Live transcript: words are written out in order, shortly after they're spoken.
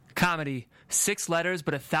Comedy. 6 letters,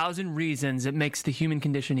 but 1,000 reasons it makes the human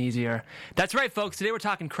condition easier. That's right, folks. Today we're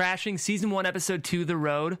talking Crashing, Season 1, Episode 2, The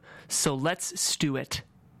Road. So let's stew it.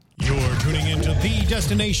 You're tuning into the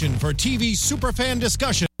destination for TV superfan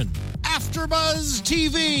discussion, AfterBuzz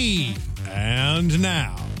TV. And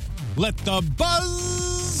now, let the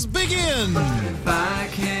buzz begin. If I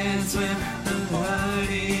can swim a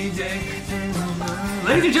bloody day.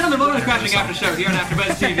 Ladies and gentlemen, welcome to Crashing After Show here on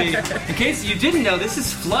AfterBuzz TV. In case you didn't know, this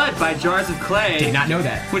is Flood by Jars of Clay. Did not know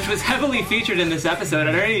that. Which was heavily featured in this episode.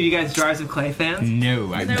 Are any of you guys Jars of Clay fans?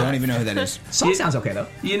 No, I Don't even know who that is. Song sounds okay, though.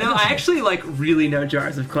 You know, I actually, really know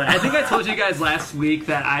Jars of Clay. I think I told you guys last week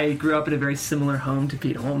that I grew up in a very similar home to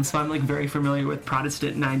Pete Holmes, so I'm, very familiar with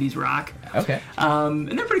Protestant 90s rock. Okay.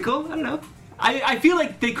 And they're pretty cool. I don't know. I feel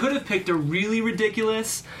like they could have picked a really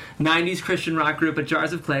ridiculous 90s Christian rock group, but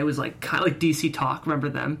Jars of Clay was, kind of like DC Talk. Remember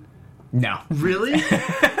them? No. Really?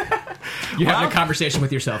 You're having a conversation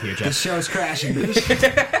with yourself here, The Jeff. show's crashing.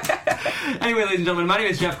 Anyway, ladies and gentlemen, my name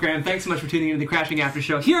is Jeff Graham. Thanks so much for tuning into the Crashing After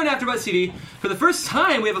Show here on AfterBuzz TV. For the first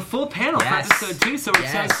time, we have a full panel for episode 2, so we're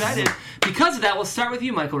so excited. Because of that, we'll start with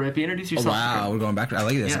you, Michael Rippey. Introduce yourself. Wow, we're going back. I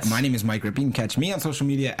like this. Yes. My name is Mike Rippey. You can catch me on social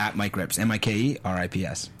media at Mike Rips,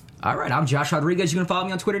 MikeRips. All right, I'm Josh Rodriguez. You can follow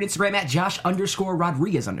me on Twitter and Instagram at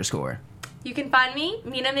Josh_Rodriguez_. You can find me,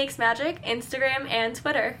 Mina Makes Magic, Instagram and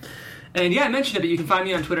Twitter. And yeah, I mentioned it, but you can find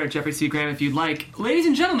me on Twitter at Jeffrey C. Graham if you'd like. Ladies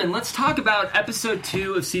and gentlemen, let's talk about episode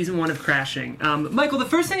 2 of season 1 of Crashing. Michael, the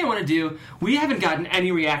first thing I want to do, we haven't gotten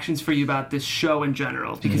any reactions for you about this show in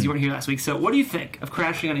general, because you weren't here last week. So what do you think of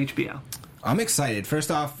Crashing on HBO? I'm excited. First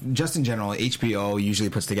off, just in general, HBO usually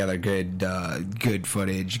puts together good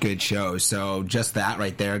footage, good shows. So just that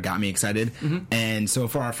right there got me excited. And so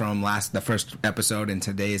far from the first episode and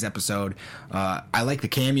today's episode, I like the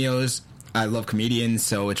cameos. I love comedians,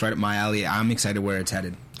 so it's right up my alley. I'm excited where it's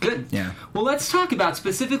headed. Good. Yeah. Well, let's talk about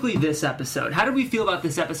specifically this episode. How do we feel about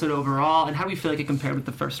this episode overall, and how do we feel like it compared with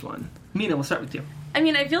the first one? Mina, we'll start with you. I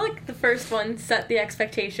mean, I feel like the first one set the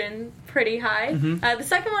expectation pretty high. The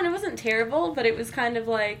second one, it wasn't terrible, but it was kind of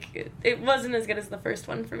it wasn't as good as the first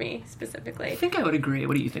one for me, specifically. I think I would agree.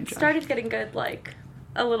 What do you think, Josh? Started getting good,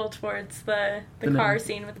 a little towards the car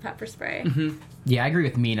scene with the pepper spray. Yeah, I agree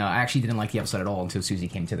with Mina. I actually didn't like the episode at all until Susie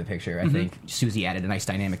came to the picture. I think Susie added a nice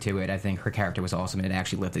dynamic to it. I think her character was awesome, and it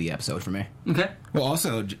actually lifted the episode for me. Okay. Well,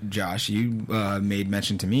 also, Josh, you made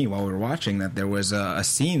mention to me while we were watching that there was a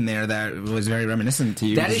scene there that was very reminiscent to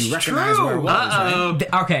you. That because is you recognized true. where it was,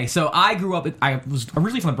 right? Okay, so I was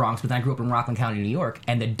originally from the Bronx, but then I grew up in Rockland County, New York,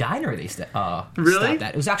 and the diner they stopped at,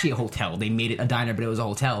 it was actually a hotel. They made it a diner, but it was a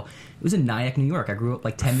hotel. It was in Nyack, New York. I grew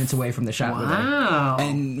up 10 minutes away from the shop. Wow.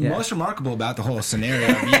 And most remarkable about the whole scenario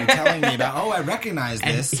of you telling me about, I recognize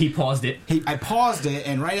this. And he paused it. I paused it,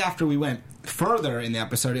 and right after we went further in the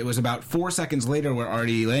episode, it was about 4 seconds later where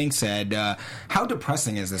Artie Lang said, how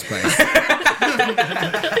depressing is this place?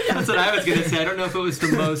 That's what I was going to say. I don't know if it was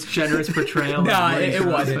the most generous portrayal. No, it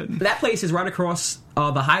wasn't. That place is right across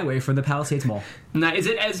the highway from the Palisades Mall. Now, is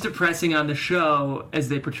it as depressing on the show as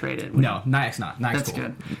they portrayed it? No, Nyack's not. Nyack's That's cool.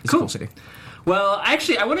 good. It's Cool. a cool city. Well,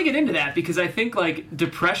 actually, I want to get into that because I think,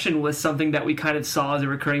 depression was something that we kind of saw as a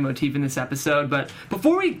recurring motif in this episode. But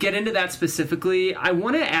before we get into that specifically, I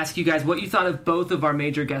want to ask you guys what you thought of both of our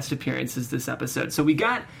major guest appearances this episode. So we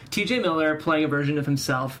got TJ Miller playing a version of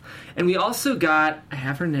himself, and we also got, I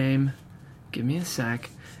have her name, give me a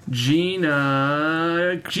sec,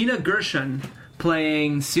 Gina Gershon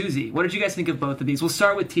playing Susie. What did you guys think of both of these? We'll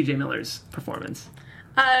start with TJ Miller's performance.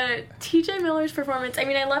 TJ Miller's performance, I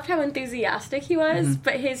mean, I loved how enthusiastic he was,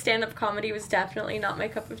 but his stand-up comedy was definitely not my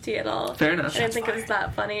cup of tea at all. Fair enough. I didn't think it was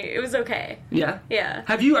that funny. It was okay. Yeah? Yeah.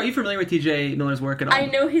 Are you familiar with TJ Miller's work at all? I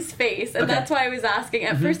know his face, and Okay. that's why I was asking.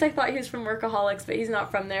 At first I thought he was from Workaholics, but he's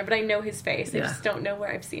not from there, but I know his face. I Yeah. just don't know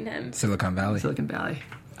where I've seen him. Silicon Valley. Silicon Valley.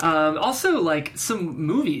 Also, some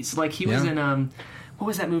movies. He was in, what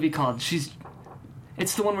was that movie called?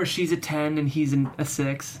 It's the one where she's a 10 and he's a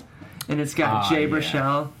 6. And it's got Jay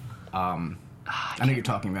Baruchel. I know what you're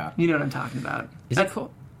talking about. You know what I'm talking about. Is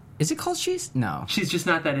it called She's? No. She's just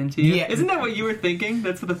not that into you? Yeah. Isn't that what you were thinking?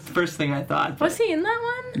 That's the first thing I thought. Was he in that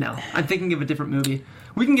one? No. I'm thinking of a different movie.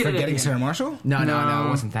 We can get it Forgetting at the Sarah end. Marshall? No, No. it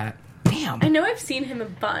wasn't that. Damn. I know I've seen him a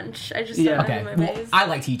bunch. I just don't know Okay, who well, movies. I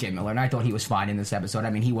like TJ Miller, and I thought he was fine in this episode. I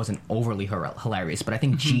mean, he wasn't overly hilarious, but I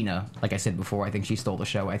think Gina, like I said before, I think she stole the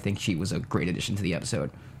show. I think she was a great addition to the episode.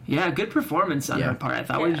 Yeah, good performance on Yeah. her part, I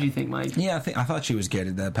thought. What did you think, Mike? Yeah, I thought she was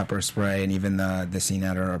good. The pepper spray and even the scene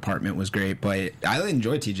at her apartment was great. But I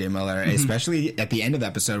enjoyed TJ Miller, especially at the end of the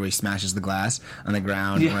episode where he smashes the glass on the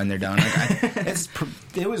ground when they're done.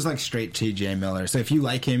 It was straight TJ Miller. So if you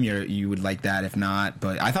like him, you would like that. If not,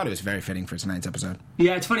 but I thought it was very fitting for tonight's episode.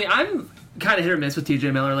 Yeah, it's funny. I'm kind of hit or miss with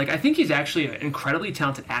TJ Miller. Like, I think he's actually an incredibly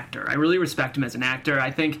talented actor. I really respect him as an actor.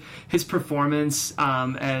 I think his performance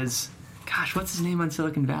as, gosh, what's his name on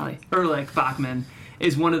Silicon Valley? Erlich Bachman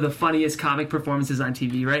is one of the funniest comic performances on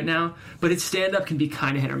TV right now. But his stand-up can be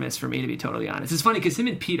kind of hit or miss for me, to be totally honest. It's funny because him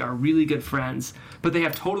and Pete are really good friends, but they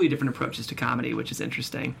have totally different approaches to comedy, which is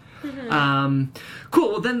interesting.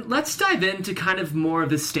 Cool. Well, then let's dive into kind of more of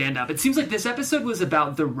the stand-up. It seems like this episode was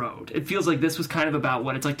about the road. It feels like this was kind of about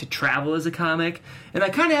what it's like to travel as a comic. And I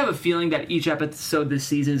kind of have a feeling that each episode this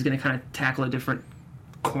season is going to kind of tackle a different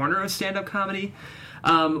corner of stand-up comedy.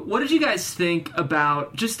 What did you guys think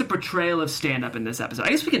about just the portrayal of stand-up in this episode? I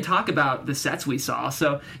guess we can talk about the sets we saw.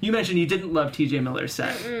 So you mentioned you didn't love TJ Miller's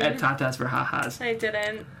set at Tatas for Ha-Has. I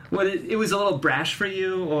didn't. What, it was a little brash for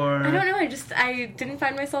you, or? I don't know. I didn't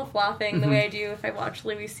find myself laughing the way I do if I watch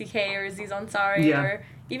Louis C.K. or Aziz Ansari or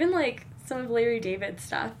even like some of Larry David's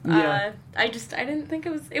stuff. Yeah. I didn't think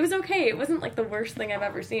it was okay. It wasn't like the worst thing I've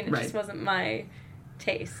ever seen. It just wasn't my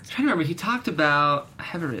taste. I'm trying to remember. He talked about, I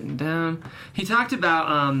have it written down. He talked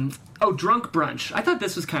about drunk brunch. I thought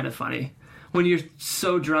this was kind of funny. When you're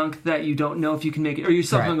so drunk that you don't know if you can make it, or you're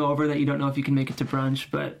so hungover that you don't know if you can make it to brunch.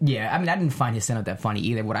 But yeah, I mean, I didn't find his stand-up that funny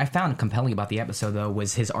either. What I found compelling about the episode, though,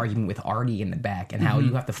 was his argument with Artie in the back and how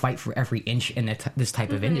you have to fight for every inch in this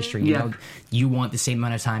type of industry. You know, you want the same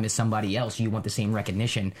amount of time as somebody else. You want the same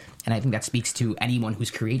recognition. And I think that speaks to anyone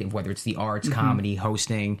who's creative, whether it's the arts, comedy,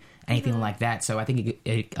 hosting, anything like that. So I think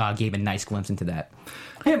it gave a nice glimpse into that.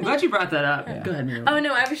 Hey, I'm glad you brought that up. Go ahead, Miriam. Oh,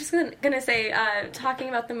 no, I was just going to say, talking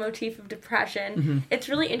about the motif of depression, it's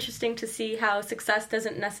really interesting to see how success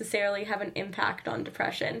doesn't necessarily have an impact on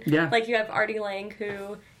depression. Yeah. Like, you have Artie Lang,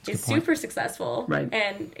 who is super successful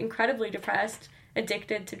and incredibly depressed,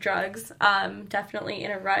 addicted to drugs, definitely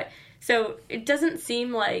in a rut. So it doesn't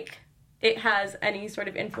seem like it has any sort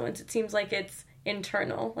of influence. It seems like it's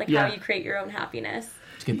internal, like how you create your own happiness.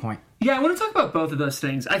 That's a good point. Yeah, I want to talk about both of those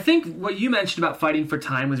things. I think what you mentioned about fighting for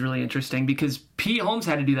time was really interesting because Pete Holmes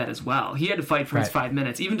had to do that as well. He had to fight for his 5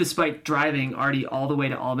 minutes. Even despite driving Artie all the way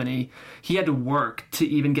to Albany, he had to work to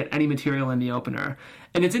even get any material in the opener.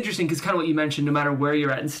 And it's interesting because kind of what you mentioned, no matter where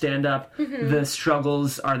you're at in stand-up, the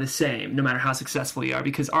struggles are the same, no matter how successful you are.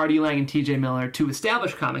 Because Artie Lang and TJ Miller, two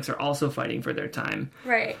established comics, are also fighting for their time.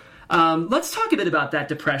 Right. Let's talk a bit about that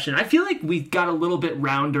depression. I feel like we got a little bit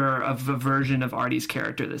rounder of a version of Artie's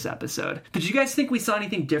character this episode. Did you guys think we saw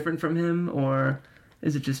anything different from him, or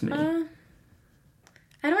is it just me? I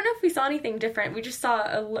don't know if we saw anything different. We just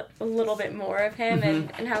saw a little bit more of him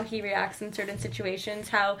and how he reacts in certain situations,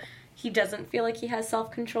 how he doesn't feel like he has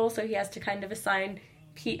self-control, so he has to kind of assign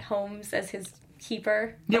Pete Holmes as his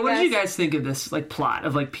keeper. Yeah, what did you guys think of this plot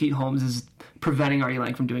of Pete Holmes is preventing Artie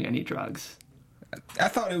Lang from doing any drugs? I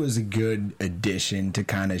thought it was a good addition to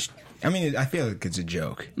kind of... I mean, I feel like it's a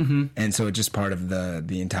joke. And so it's just part of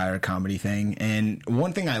the entire comedy thing. And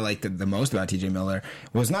one thing I liked the most about TJ Miller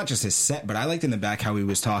was not just his set, but I liked in the back how he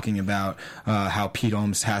was talking about how Pete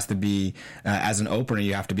Holmes has to be, as an opener,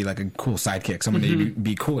 you have to be like a cool sidekick, someone to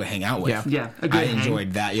be cool to hang out with. Yeah, a good I hang.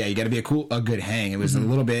 enjoyed that. Yeah, you got to be a good hang. It was a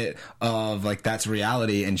little bit of that's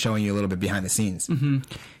reality and showing you a little bit behind the scenes.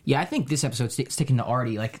 Yeah, I think this episode, sticking to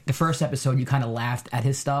Artie, the first episode you kind of laughed at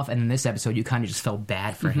his stuff, and in this episode you kind of just felt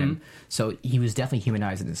bad for him. So he was definitely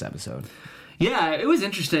humanized in this episode. Yeah, it was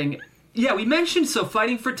interesting. Yeah, we mentioned,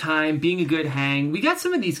 fighting for time, being a good hang. We got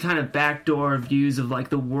some of these kind of backdoor views of,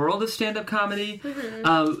 the world of stand-up comedy.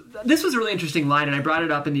 This was a really interesting line, and I brought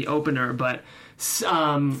it up in the opener, but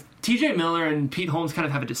TJ Miller and Pete Holmes kind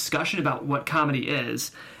of have a discussion about what comedy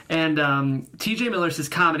is. And TJ Miller says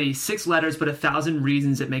comedy, 6 letters, but 1,000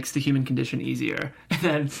 reasons it makes the human condition easier. And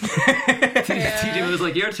then TJ Miller's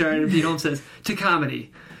like, your turn. And Pete Holmes says, to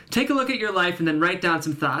comedy. Take a look at your life and then write down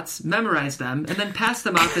some thoughts, memorize them, and then pass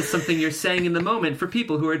them off as something you're saying in the moment for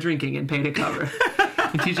people who are drinking and pay to cover.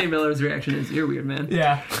 And TJ Miller's reaction is, you're weird, man.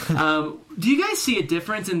 Yeah. Do you guys see a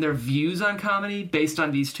difference in their views on comedy based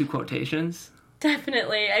on these two quotations?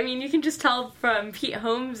 Definitely. I mean, you can just tell from Pete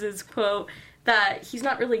Holmes' quote that he's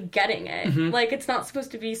not really getting it. It's not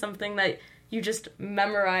supposed to be something that you just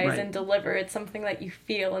memorize and deliver. It's something that you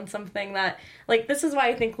feel and something that, this is why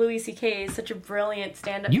I think Louis C.K. is such a brilliant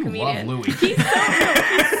stand-up comedian. You love Louis. He's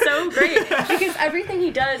so great. Because everything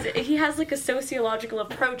he does, he has, a sociological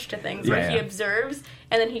approach to things where he observes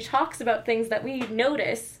and then he talks about things that we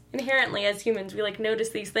notice inherently as humans. We notice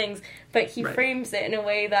these things, but he frames it in a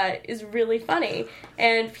way that is really funny.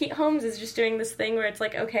 And Pete Holmes is just doing this thing where it's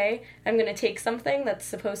okay, I'm going to take something that's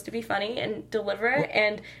supposed to be funny and deliver it.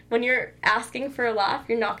 And when you're asking for a laugh,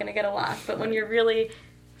 you're not going to get a laugh. But when you're really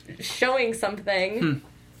showing something,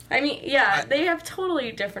 I mean, yeah, they have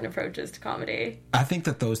totally different approaches to comedy. I think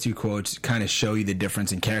that those two quotes kind of show you the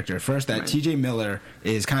difference in character. First, that TJ Miller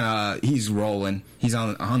is kind of, he's rolling. He's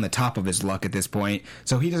on the top of his luck at this point.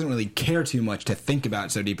 So he doesn't really care too much to think about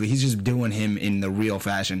it so deeply. He's just doing him in the real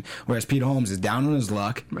fashion. Whereas Pete Holmes is down on his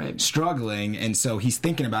luck, struggling, and so he's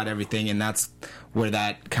thinking about everything, and that's where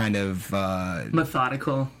that kind of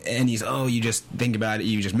methodical, and he's you just think about it,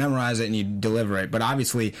 you just memorize it and you deliver it, but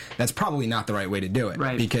obviously that's probably not the right way to do it,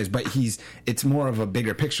 right? It's more of a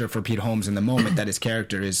bigger picture for Pete Holmes in the moment that his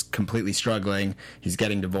character is completely struggling. He's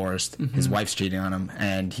getting divorced, his wife's cheating on him,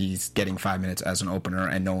 and he's getting 5 minutes as an opener,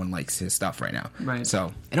 and no one likes his stuff right now. Right.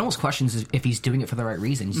 So it almost questions if he's doing it for the right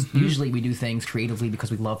reasons. Usually we do things creatively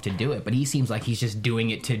because we love to do it, but he seems like he's just doing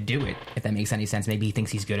it to do it. If that makes any sense, maybe he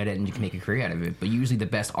thinks he's good at it and you can make a career out of it. But usually the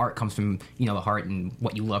best art comes from, the heart and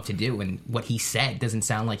what you love to do. And what he said doesn't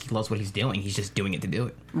sound like he loves what he's doing. He's just doing it to do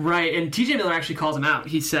it. Right. And TJ Miller actually calls him out.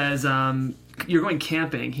 He says, you're going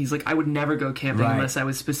camping. He's like, I would never go camping unless I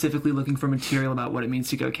was specifically looking for material about what it means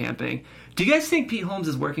to go camping. Do you guys think Pete Holmes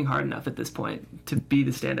is working hard enough at this point to be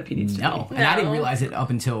the stand-up he needs to be? No. And I didn't realize it up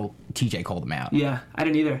until TJ called him out. Yeah, I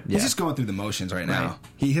didn't either. He's just going through the motions right now.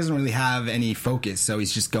 He doesn't really have any focus, so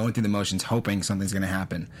he's just going through the motions, hoping something's going to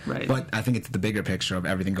happen. Right. But I think it's the bigger picture of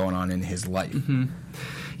everything going on in his life.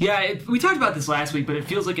 Yeah, we talked about this last week, but it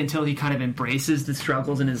feels like until he kind of embraces the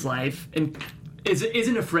struggles in his life and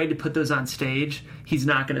isn't afraid to put those on stage, he's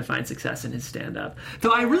not going to find success in his stand-up.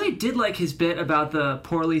 Though I really did like his bit about the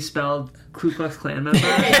poorly spelled Ku Klux Klan member.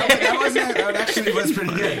 that actually was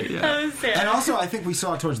pretty good. That was sad. And also, I think we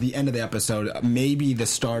saw towards the end of the episode maybe the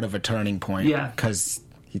start of a turning point. Yeah, because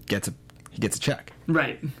he gets a check.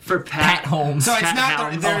 Right, for Pat Holmes. So it's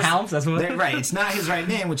not Helms. Helms. That's what. Right. It's not his right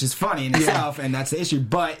name, which is funny in itself, and that's the issue.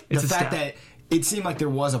 But It's the a fact step. that it seemed like there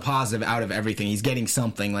was a positive out of everything. He's getting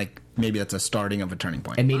something. Like maybe that's a starting of a turning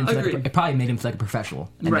point. It made him Agreed. it probably made him feel like a professional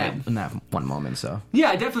in, Right. in that one moment. So Yeah,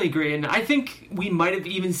 I definitely agree, and I think we might have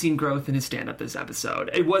even seen growth in his stand-up this episode.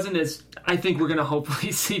 It wasn't as... I think we're going to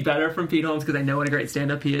hopefully see better from Pete Holmes because I know what a great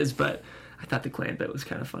stand-up he is, but I thought the Klan bit was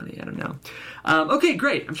kind of funny. I don't know. Okay,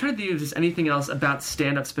 great. I'm trying to think if there's anything else about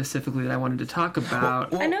stand-up specifically that I wanted to talk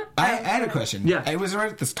about. I know. I had a question. Yeah. It was right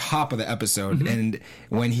at the top of the episode, and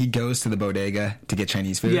when he goes to the bodega to get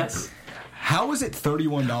Chinese food. Yes. How was it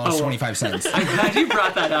 $31.25? I'm glad you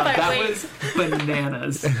brought that up. But That wait. was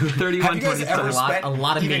bananas. Have you guys ever $31.25. spent a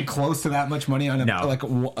lot of even meat. close to that much money on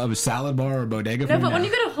No. a salad bar or bodega No, food? but when you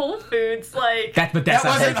go to Whole Foods, like... that's that not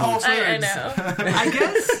wasn't Whole Whole Foods. Foods. I know. I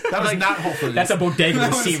guess That was not Whole Foods. That's a bodega with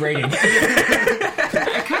a C rating.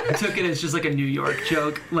 I kind of took it as just like a New York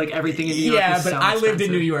joke. Like everything in New York Yeah, is but so I lived in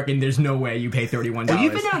expensive. New York, and there's no way you pay $31. Well,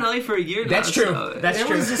 you've been down in LA for a year now. That's true. So That's It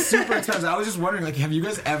true. was just super expensive. I was just wondering, like, have you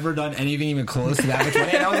guys ever done anything even close to that much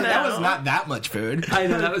money? And I was like, that was not that much food. I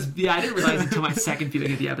know that was. Yeah, I didn't realize until my second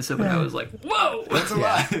viewing of the episode, but I was like, "Whoa!" That's a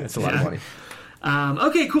lot. That's a lot of money.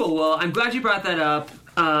 Okay, cool. Well, I'm glad you brought that up.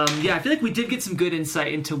 Yeah, I feel like we did get some good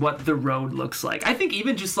insight into what the road looks like. I think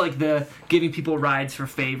even just like the giving people rides for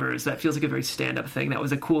favors, that feels like a very stand-up thing. That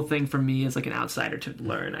was a cool thing for me as like an outsider to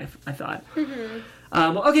learn, I thought.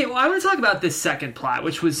 Okay, well, I want to talk about this second plot,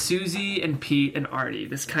 which was Susie and Pete and Artie.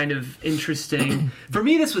 This kind of interesting... For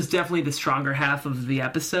me, this was definitely the stronger half of the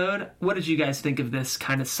episode. What did you guys think of this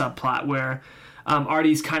kind of subplot where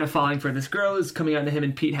Artie's kind of falling for this girl who's coming on to him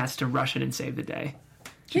and Pete has to rush in and save the day?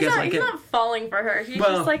 He's not falling for her. He's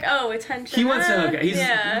just like, oh, attention. He wants to hook up.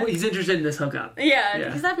 Yeah. He's interested in this hookup.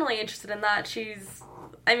 Yeah, he's definitely interested in that.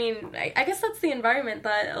 I guess that's the environment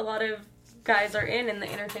that a lot of guys are in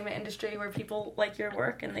the entertainment industry where people like your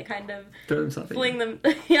work and they kind of Throw themselves fling them.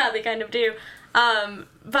 Yeah, they kind of do. But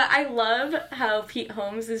I love how Pete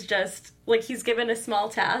Holmes is just, like, he's given a small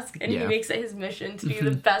task and he makes it his mission to do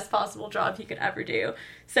the best possible job he could ever do.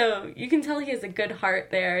 So you can tell he has a good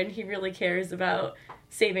heart there and he really cares about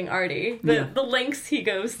saving Artie. The lengths he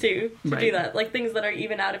goes to do that. Like, things that are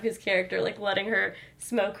even out of his character, like letting her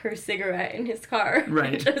smoke her cigarette in his car.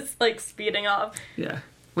 Right. And just, like, speeding off. Yeah.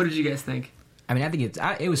 What did you guys think? I mean, I think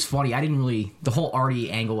it was funny. I didn't really... The whole Artie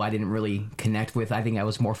angle I didn't really connect with. I think I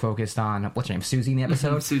was more focused on... What's her name? Susie in the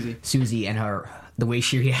episode? Susie. Susie and her... The way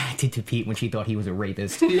she reacted to Pete when she thought he was a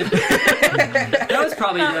rapist. That was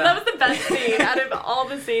probably... That was the best scene out of all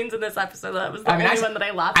the scenes in this episode. That was the only one that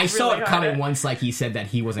I laughed I saw really it hard coming at. once, like he said that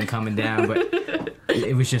he wasn't coming down, but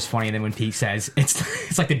it was just funny. And then when Pete says,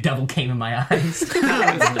 it's like the devil came in my eyes.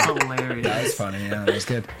 That was hilarious. That was funny. Yeah, that was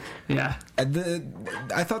good. Yeah.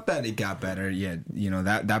 I thought that it got better. Yeah,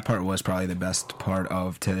 that part was probably the best part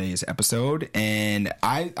of today's episode, and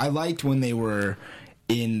I liked when they were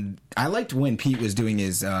I liked when Pete was doing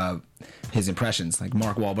his impressions, like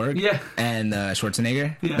Mark Wahlberg, and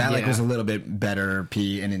Schwarzenegger. Yeah. That was a little bit better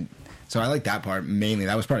Pete, so I like that part mainly.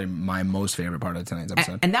 That was probably my most favorite part of tonight's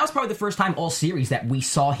episode. And that was probably the first time all series that we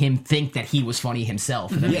saw him think that he was funny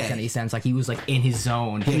himself. If that makes any sense. Like, he was, like, in his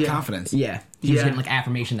zone. He had confidence. Yeah. He was getting, like,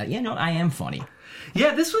 affirmation that, I am funny.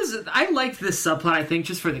 Yeah, I liked this subplot, I think,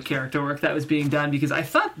 just for the character work that was being done, because I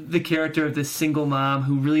thought the character of this single mom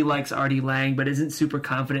who really likes Artie Lang but isn't super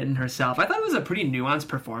confident in herself, I thought it was a pretty nuanced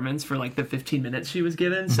performance for, like, the 15 minutes she was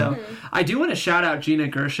given. So I do want to shout out Gina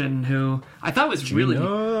Gershon, who I thought was really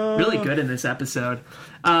good in this episode.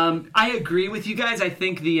 I agree with you guys. I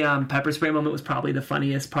think the pepper spray moment was probably the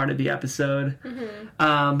funniest part of the episode.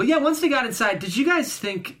 But yeah, once they got inside, did you guys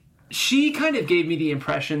think she kind of gave me the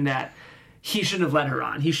impression that he shouldn't have let her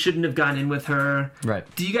on. He shouldn't have gone in with her. Right.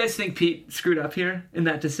 Do you guys think Pete screwed up here in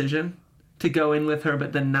that decision to go in with her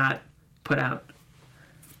but then not put out?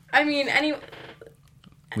 I mean,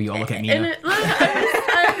 We all look at Nina.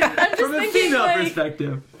 I'm just From a thinking, female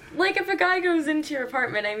perspective. Like, if a guy goes into your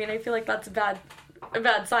apartment, I mean, I feel like that's a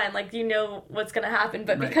bad sign. Like, you know what's going to happen,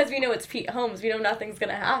 but because we know it's Pete Holmes, we know nothing's going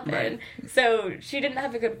to happen. Right. So she didn't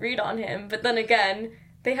have a good read on him. But then again,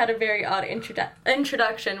 they had a very odd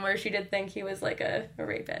introduction where she did think he was like a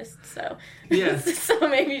rapist. So so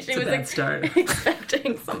maybe she was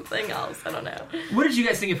expecting something else. I don't know. What did you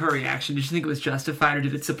guys think of her reaction? Did you think it was justified, or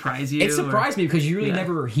did it surprise you? It surprised me because you really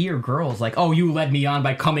never hear girls like, "Oh, you led me on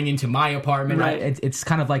by coming into my apartment." Right. It's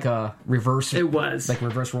kind of like a reverse. It was like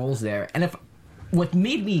reverse roles there. And what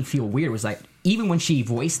made me feel weird was, like, even when she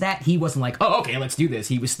voiced that, he wasn't like, "Oh, okay, let's do this."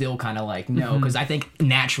 He was still kind of like, "No," because I think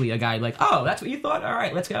naturally a guy like, "Oh, that's what you thought? All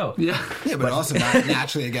right, let's go." Yeah, but also not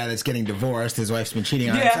naturally a guy that's getting divorced. His wife's been cheating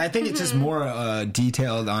on him. So I think it's just more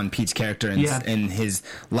detailed on Pete's character and his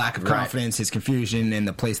lack of confidence, his confusion, and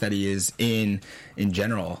the place that he is in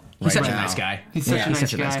general. He's such a nice guy. He's such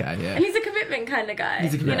a nice guy. Yeah. And he's a commitment kind of guy.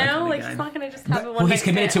 He's not going to just have a one. Well, he's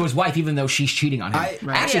committed to his wife, even though she's cheating on him.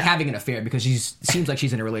 Actually, having an affair because she seems like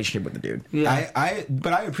she's in a relationship with the dude. Yeah.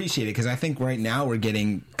 But I appreciate it because I think right now we're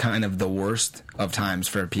getting kind of the worst of times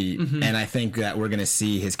for Pete, and I think that we're going to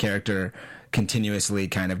see his character continuously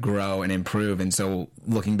kind of grow and improve. And so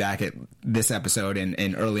looking back at this episode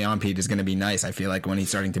and early on, Pete is going to be nice, I feel like, when he's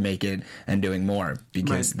starting to make it and doing more,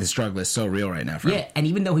 because the struggle is so real right now for him. Yeah, and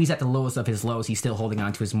even though he's at the lowest of his lows, he's still holding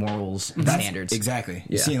on to his morals and standards. Exactly.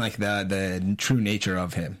 You're seeing like the true nature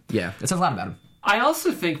of him. Yeah, it says a lot about him. I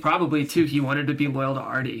also think probably, too, he wanted to be loyal to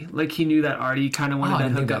Artie. Like, he knew that Artie kind of wanted to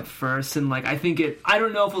hook up first. And, like, I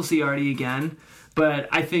don't know if we'll see Artie again, but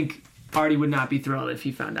I think Artie would not be thrilled if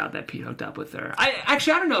he found out that Pete hooked up with her. I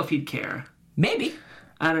don't know if he'd care. Maybe.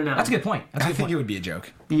 I don't know. That's a good point. I think it would be a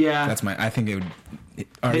joke. Yeah. I think it would...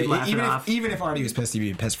 Artie, even if Artie was pissed, he'd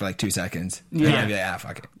be pissed for like 2 seconds. Yeah. And he'd be like,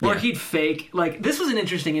 fuck it. Or he'd fake. Like, this was an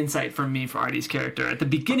interesting insight from me for Artie's character. At the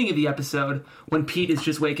beginning of the episode, when Pete is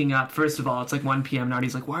just waking up, first of all, it's like 1 p.m. and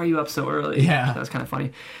Artie's like, why are you up so early? Yeah. That was kind of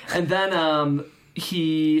funny. And then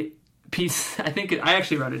Pete, I think, I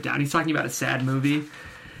actually wrote it down. He's talking about a sad movie.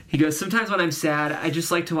 He goes, sometimes when I'm sad, I just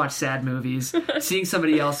like to watch sad movies. Seeing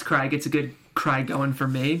somebody else cry gets a good cry going for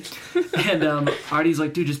me. And Artie's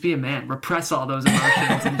like, dude, just be a man. Repress all those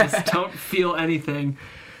emotions and just don't feel anything.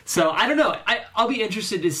 So, I don't know. I'll be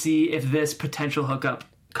interested to see if this potential hookup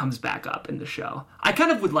comes back up in the show. I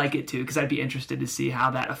kind of would like it, too, because I'd be interested to see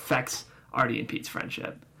how that affects Artie and Pete's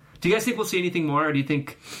friendship. Do you guys think we'll see anything more, or do you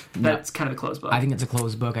think that's kind of a closed book? I think it's a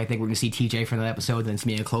closed book. I think we're going to see TJ for that episode, then it's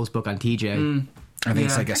going to be a closed book on TJ. I think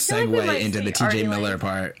it's like a segue into the TJ Miller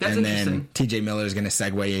part. That's and then TJ Miller is going to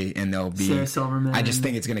segue and they'll be... Sarah Silverman. I just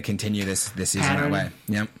think it's going to continue this season that way.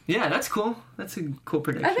 Yep. Yeah, that's cool. That's a cool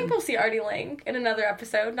prediction. I think we'll see Artie Lang in another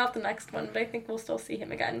episode. Not the next one, but I think we'll still see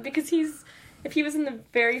him again. Because if he was in the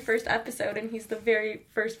very first episode and he's the very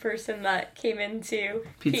first person that came into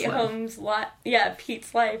Pete Holmes'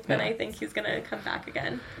 Pete's life, then I think he's going to come back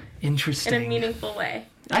again. Interesting. In a meaningful way.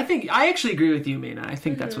 I actually agree with you, Mina. I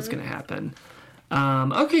think that's what's going to happen.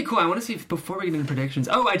 Okay, cool. I want to see, before we get into predictions...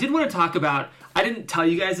 Oh, I did want to talk about... I didn't tell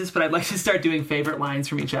you guys this, but I'd like to start doing favorite lines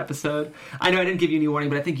from each episode. I know I didn't give you any warning,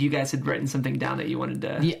 but I think you guys had written something down that you wanted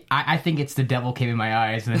to... Yeah, I think it's the devil came in my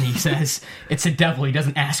eyes, and then he says, it's a devil. He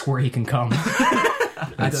doesn't ask where he can come. I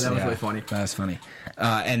thought that was really funny. That was funny.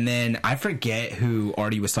 And then I forget who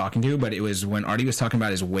Artie was talking to, but it was when Artie was talking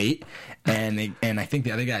about his weight, and I think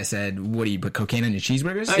the other guy said, what, do you put cocaine on your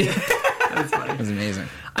cheeseburgers? Oh, yeah. That's funny. That was amazing.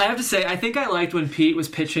 I have to say, I think I liked when Pete was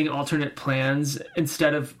pitching alternate plans.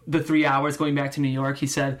 Instead of the 3 hours going back to New York, he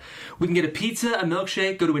said, we can get a pizza, a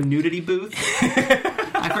milkshake, go to a nudity booth.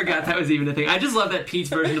 I forgot that was even a thing. I just love that Pete's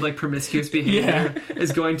version of like promiscuous behavior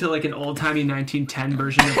is going to like an old timey 1910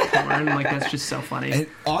 version of porn. Like that's just so funny. And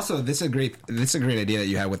also, this is a great idea that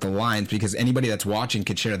you had with the lines, because anybody that's watching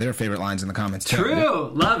could share their favorite lines in the comments too.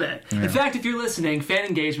 True, love it. Yeah. In fact, if you're listening, fan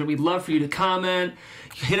engagement, we'd love for you to comment.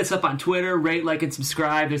 Hit us up on Twitter, rate, like, and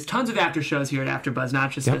subscribe. There's tons of after shows here at AfterBuzz,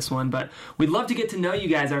 not just this one, but we'd love to get to know you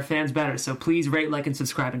guys, our fans, better. So please rate, like, and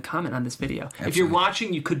subscribe, and comment on this video. Absolutely. If you're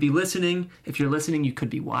watching, you could be listening. If you're listening, you could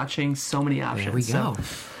be watching. So many options. There we go.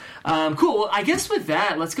 So, cool. Well, I guess with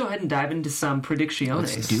that, let's go ahead and dive into some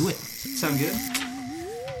predicciones. Let's do it. Sound good?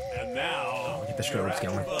 And now, get the strobes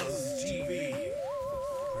going. AfterBuzz TV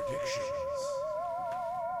predictions.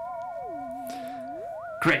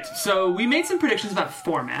 Great. So we made some predictions about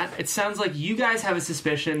format. It sounds like you guys have a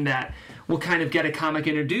suspicion that we'll kind of get a comic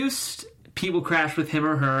introduced, Pete will crash with him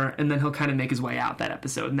or her, and then he'll kind of make his way out that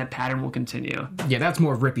episode, and that pattern will continue. Yeah, that's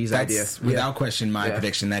more of Rippy's idea. Without question, my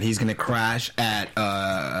prediction that he's going to crash at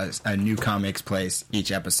a new comics place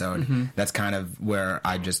each episode. Mm-hmm. That's kind of where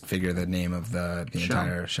I just figure the name of the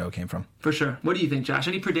entire show came from. For sure. What do you think, Josh?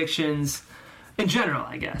 Any predictions? In general,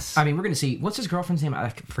 I guess. I mean, we're going to see... What's his girlfriend's name? I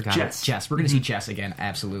forgot. Jess. We're going to see Jess again,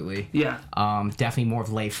 absolutely. Yeah. Definitely more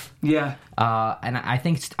of Leif. Yeah. And I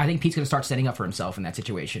think Pete's going to start setting up for himself in that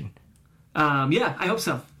situation. Yeah, I hope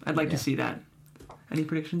so. I'd like to see that. Any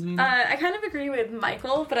predictions, Mina? I kind of agree with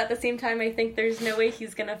Michael, but at the same time, I think there's no way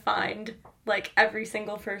he's going to find... like every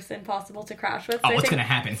single person possible to crash with. So what's going to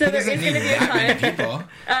happen? So there is going to be a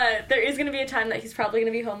time. There is going to be a time that he's probably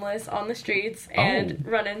going to be homeless on the streets and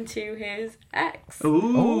run into his ex.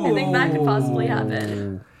 Ooh. I think that could possibly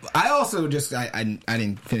happen. I also just I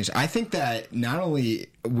didn't finish. I think that not only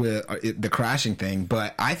with the crashing thing,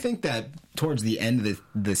 but I think that towards the end of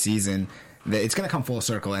the season, that it's going to come full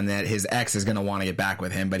circle, and that his ex is going to want to get back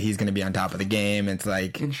with him, but he's going to be on top of the game. It's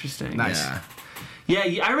like interesting. Nice.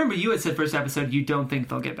 Yeah, I remember you had said first episode you don't think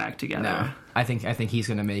they'll get back together. No, I think he's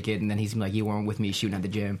gonna make it, and then he's like, "You weren't with me shooting at the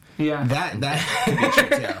gym." Yeah, that could be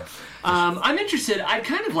true too. I'm interested. I'd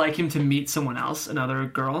kind of like him to meet someone else, another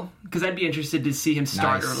girl, because I'd be interested to see him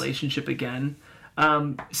start a relationship again.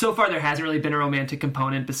 So far, there hasn't really been a romantic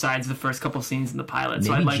component besides the first couple scenes in the pilot. Maybe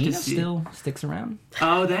so I'd like Gina to see. Still sticks around.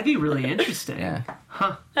 Oh, that'd be really interesting. Yeah.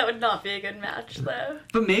 Huh. That would not be a good match, though.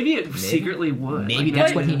 But maybe it secretly would. Maybe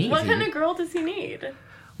that's what he needs. What kind of girl does he need?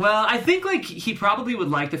 Well, I think like he probably would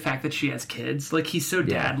like the fact that she has kids. Like he's so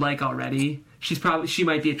dad-like already. She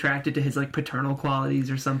might be attracted to his like paternal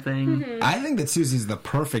qualities or something. Mm-hmm. I think that Susie's the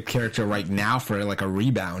perfect character right now for like a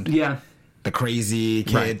rebound. Yeah. The crazy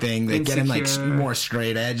kid thing. Like get him like more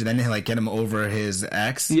straight edge, then like get him over his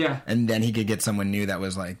ex. Yeah. And then he could get someone new that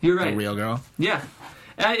was like You're right. a real girl. Yeah.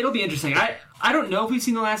 It'll be interesting. I don't know if we've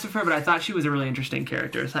seen the last of her, but I thought she was a really interesting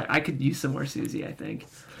character. So I could use some more Susie, I think.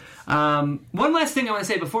 One last thing I want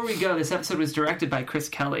to say before we go, this episode was directed by Chris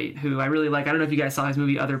Kelly, who I really like. I don't know if you guys saw his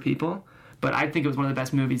movie Other People, but I think it was one of the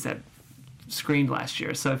best movies that screened last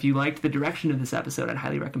year. So if you liked the direction of this episode, I'd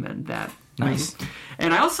highly recommend that. Nice.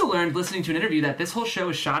 And I also learned listening to an interview that this whole show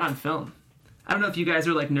is shot on film. I don't know if you guys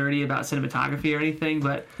are like nerdy about cinematography or anything,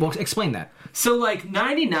 but... Well, explain that. So, like,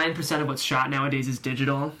 99% of what's shot nowadays is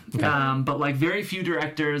digital. Okay. But, like, very few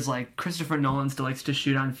directors, like Christopher Nolan still likes to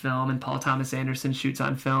shoot on film, and Paul Thomas Anderson shoots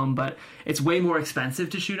on film, but it's way more expensive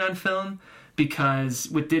to shoot on film because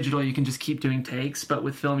with digital you can just keep doing takes, but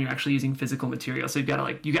with film you're actually using physical material. So you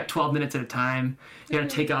got 12 minutes at a time. You got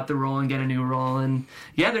to take out the roll and get a new roll, and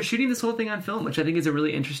they're shooting this whole thing on film, which I think is a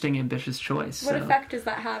really interesting, ambitious choice. What effect does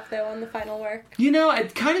that have though on the final work?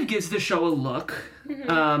 It kind of gives the show a look,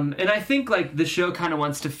 and I think like the show kind of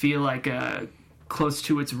wants to feel like close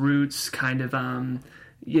to its roots, kind of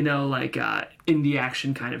indie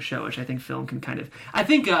action kind of show, which I think film can kind of... I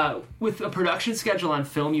think with a production schedule on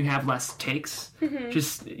film, you have less takes.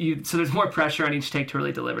 Mm-hmm. So there's more pressure on each take to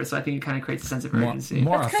really deliver. So I think it kind of creates a sense of urgency.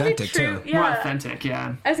 More authentic, too. Yeah. More authentic,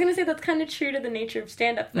 yeah. I was going to say that's kind of true to the nature of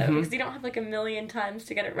stand-up, though, because you don't have like a million times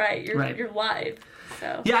to get it right. You're live.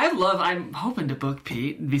 So. Yeah, I'm hoping to book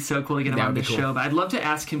Pete. It'd be so cool to get him on the show, but I'd love to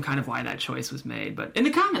ask him kind of why that choice was made. But in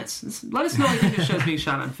the comments, let us know if you think the show's being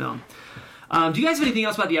shot on film. Do you guys have anything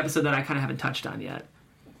else about the episode that I kind of haven't touched on yet?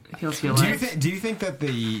 Anything else you like? Do you think that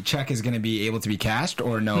the check is going to be able to be cashed,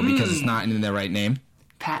 or no, because it's not in the right name?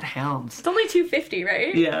 Pat Helms. It's only $250,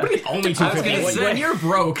 right? Yeah. Only $250. When you're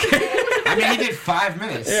broke. I mean, he did 5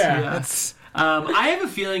 minutes. Yeah. I have a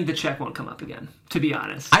feeling the check won't come up again, to be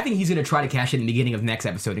honest. I think he's going to try to cash it in the beginning of next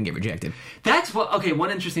episode and get rejected. That's what... Okay,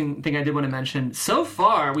 one interesting thing I did want to mention. So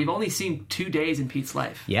far, we've only seen 2 days in Pete's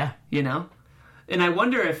life. Yeah. You know? And I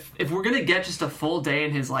wonder if we're going to get just a full day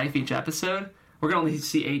in his life each episode, we're going to only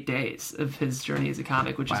see 8 days of his journey as a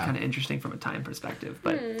comic, which is kind of interesting from a time perspective.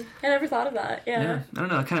 But I never thought of that. Yeah. I don't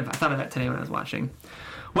know. I thought of that today when I was watching.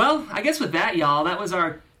 Well, I guess with that, y'all, that was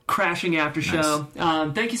our Crashing After Show.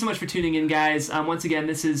 Nice. Thank you so much for tuning in, guys. Once again,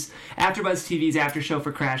 this is AfterBuzz TV's After Show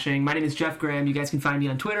for Crashing. My name is Jeff Graham. You guys can find me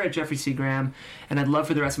on Twitter at Jeffrey C. Graham, and I'd love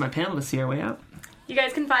for the rest of my panel to see our way out. You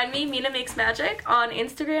guys can find me, Mina Makes Magic, on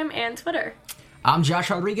Instagram and Twitter. I'm Josh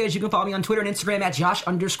Rodriguez. You can follow me on Twitter and Instagram at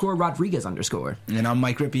Josh_Rodriguez_. And I'm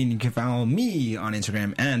Mike Rippey, and you can follow me on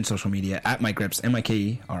Instagram and social media at Mike Rips,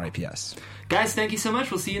 MikeRips. Guys, thank you so much.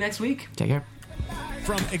 We'll see you next week. Take care.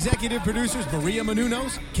 From executive producers Maria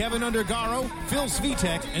Menounos, Kevin Undergaro, Phil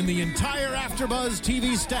Svitek, and the entire AfterBuzz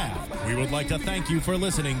TV staff, we would like to thank you for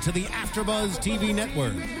listening to the AfterBuzz TV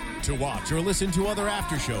network. To watch or listen to other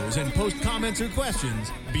after shows and post comments or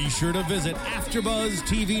questions, be sure to visit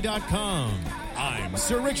AfterBuzzTV.com. I'm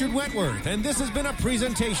Sir Richard Wentworth, and this has been a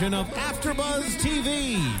presentation of AfterBuzz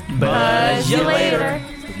TV. Buzz you later.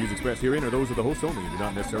 The views expressed herein are those of the hosts only and do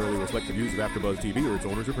not necessarily reflect the views of AfterBuzz TV or its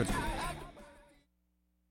owners or principals.